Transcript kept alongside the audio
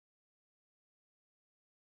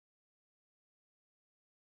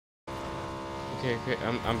Okay, okay.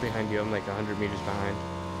 I'm behind you. I'm like 100 meters behind.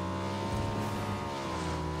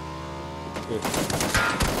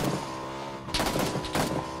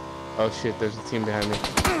 Oh shit, there's a team behind me.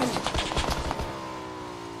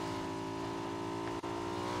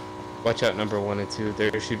 Watch out, number 1 and 2.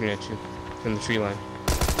 They're shooting at you from the tree line.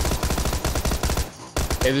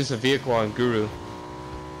 Hey, there's a vehicle on Guru.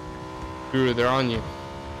 Guru, they're on you.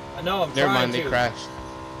 I know, I'm Never trying mind, to. they crashed.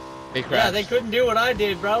 They crashed. Yeah, they couldn't do what I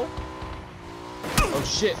did, bro. Oh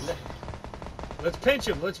shit. Let's pinch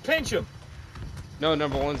him. Let's pinch him. No,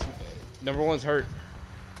 number one's hurt.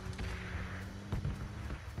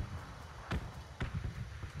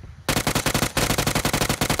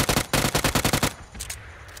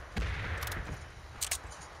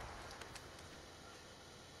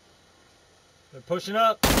 They're pushing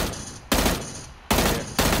up.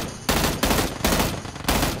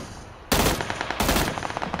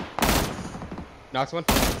 Knocked one.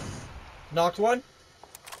 Knocked one.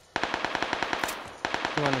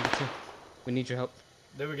 Come on, number 2. We need your help.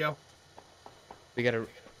 There we go. We gotta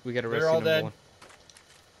They're rescue all number dead.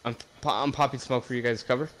 1. I'm popping smoke for you guys to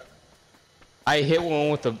cover. I hit one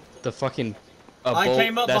with the fucking I bolt.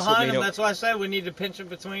 came up That's what behind made him. That's why I said we need to pinch him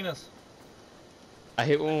between us. I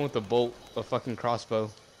hit one with a bolt, a fucking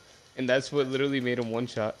crossbow, and that's what literally made him one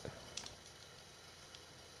shot.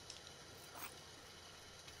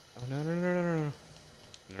 Oh no no no no no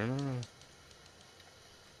no no no.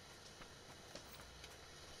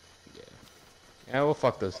 Yeah. Yeah, well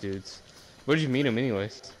fuck those dudes. Where'd you meet them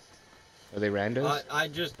anyways? Are they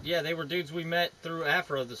randos? Yeah, they were dudes we met through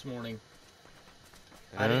Afro this morning.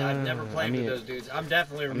 I've never played with those dudes. I'm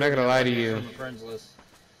definitely. I'm not gonna lie to you. From the friends list.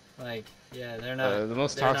 Like, yeah, they're not. The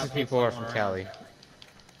most toxic people are from Cali.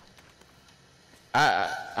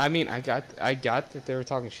 I mean, I got that they were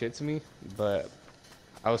talking shit to me, but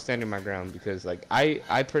I was standing my ground because, like,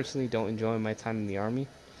 I personally don't enjoy my time in the army,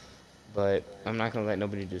 but I'm not gonna let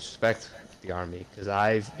nobody disrespect the army because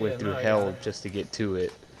I went through hell just to get to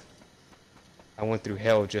it. I went through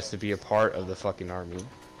hell just to be a part of the fucking army.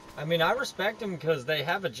 I mean, I respect them because they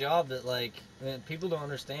have a job that, like, man, people don't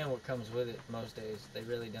understand what comes with it most days. They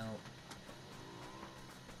really don't.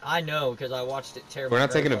 I know because I watched it tear. We're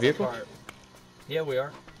not taking a vehicle? apart. Yeah, we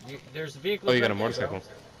are. There's a vehicle. Oh, you got a motorcycle?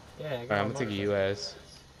 Yeah, I got Alright, I'm gonna take a US.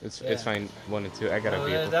 It's fine. 1 and 2. I got a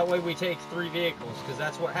vehicle. That way we take 3 vehicles because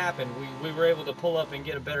that's what happened. We were able to pull up and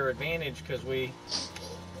get a better advantage because we.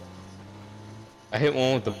 I hit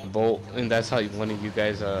one with the bolt, and that's how one of you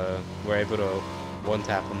guys were able to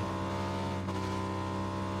one-tap him.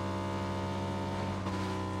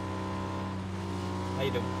 How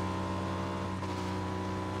you doing?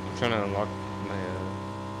 I'm trying to unlock my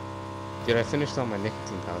Dude, I finished all my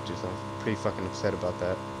nicotine pouches. I'm pretty fucking upset about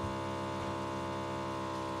that.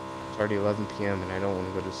 It's already 11 p.m. and I don't want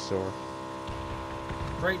to go to the store.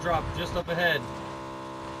 Freight drop just up ahead.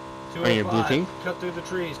 On your blue ping? Cut through the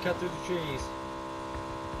trees. Cut through the trees.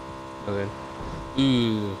 Okay.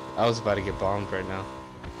 Ooh, I was about to get bombed right now.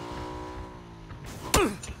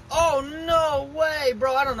 Oh, no way,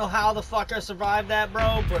 bro. I don't know how the fuck I survived that,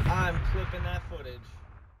 bro, but I'm clipping that footage.